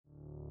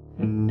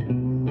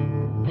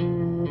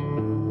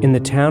In the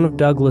town of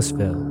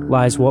Douglasville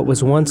lies what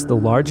was once the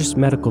largest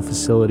medical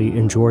facility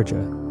in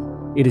Georgia.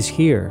 It is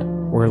here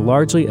where a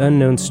largely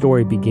unknown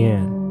story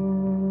began.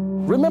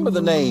 Remember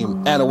the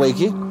name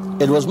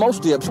Anneewakee? It was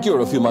mostly obscure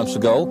a few months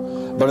ago,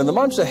 but in the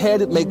months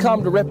ahead it may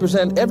come to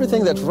represent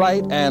everything that's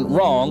right and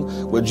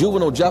wrong with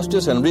juvenile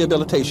justice and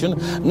rehabilitation,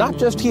 not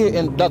just here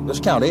in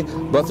Douglas County,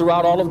 but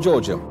throughout all of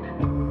Georgia.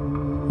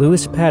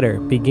 Louis Petter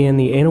began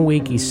the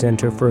Anneewakee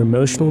Center for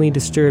Emotionally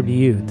Disturbed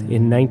Youth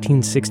in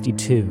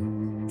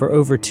 1962. For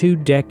over 2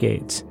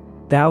 decades,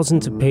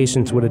 thousands of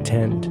patients would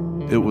attend.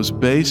 It was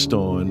based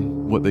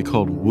on what they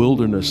called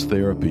wilderness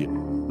therapy.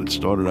 It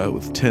started out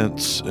with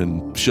tents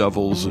and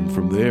shovels, and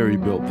from there he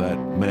built that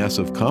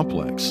massive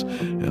complex,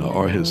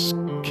 or his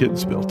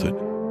kids built it.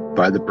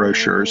 By the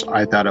brochures,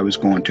 I thought I was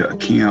going to a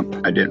camp.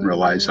 I didn't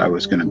realize I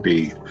was going to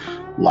be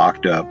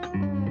locked up.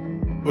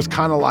 It was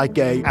kind of like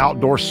a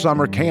outdoor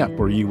summer camp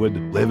where you would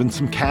live in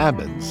some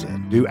cabins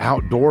and do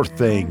outdoor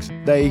things.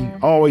 They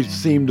always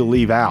seemed to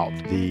leave out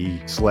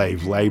the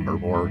slave labor,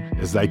 or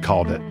as they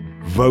called it,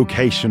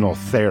 vocational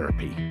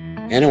therapy.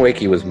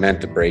 Anneewakee was meant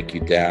to break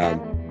you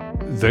down.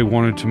 They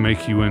wanted to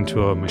make you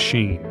into a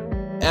machine.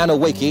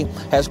 Anneewakee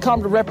has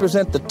come to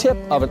represent the tip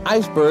of an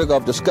iceberg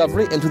of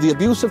discovery into the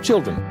abuse of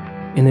children.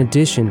 In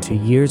addition to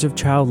years of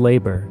child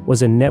labor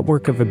was a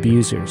network of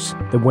abusers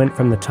that went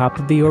from the top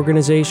of the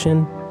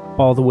organization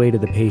all the way to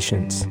the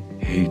patients.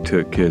 He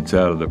took kids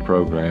out of the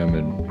program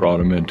and brought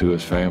them into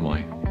his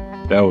family.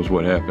 That was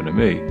what happened to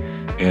me.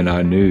 And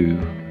I knew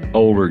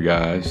older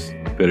guys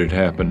that it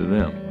happened to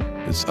them.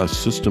 It's a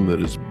system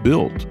that is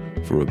built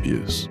for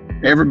abuse.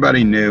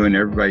 Everybody knew and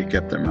everybody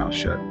kept their mouth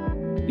shut.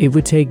 It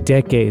would take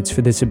decades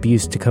for this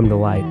abuse to come to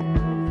light,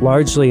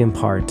 largely in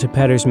part to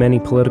Petter's many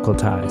political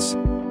ties,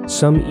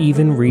 some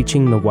even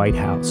reaching the White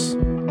House.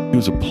 He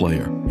was a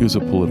player. He was a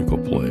political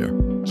player.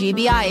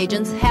 GBI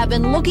agents have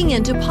been looking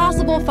into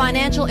possible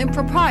financial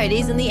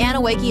improprieties in the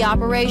Anneewakee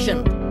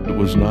operation. It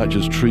was not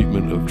just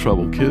treatment of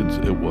troubled kids.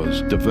 It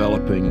was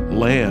developing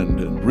land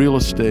and real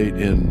estate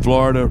in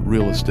Florida,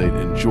 real estate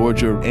in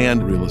Georgia,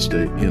 and real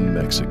estate in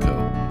Mexico.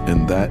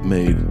 And that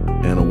made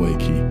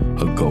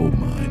Anneewakee a gold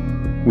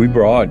mine. We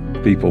brought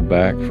people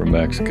back from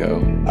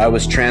Mexico. I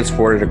was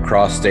transported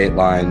across state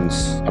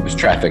lines. I was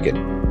trafficked,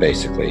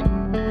 basically.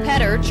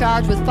 Petter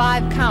charged with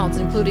 5 counts,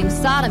 including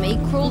sodomy,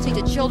 cruelty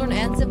to children,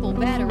 and simple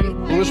battery.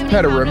 Louis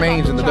Petter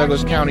remains in the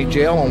Douglas County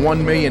Jail on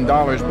 $1 million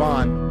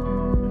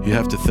bond. You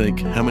have to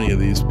think how many of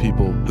these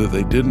people that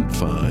they didn't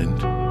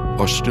find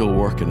are still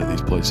working at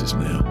these places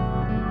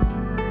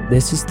now.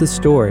 This is the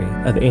story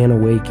of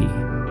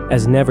Anneewakee,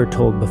 as never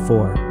told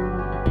before.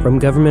 From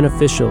government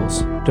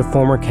officials to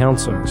former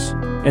counselors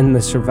and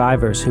the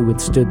survivors who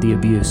withstood the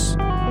abuse.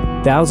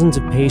 Thousands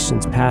of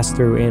patients passed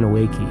through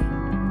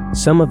Anneewakee.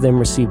 Some of them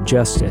received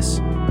justice,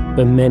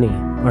 but many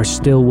are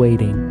still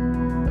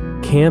waiting.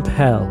 Camp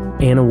Hell,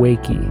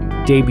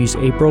 Anneewakee debuts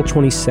April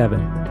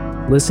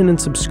 27th. Listen and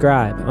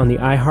subscribe on the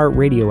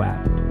iHeartRadio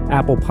app,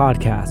 Apple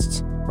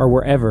Podcasts, or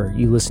wherever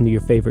you listen to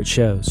your favorite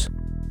shows.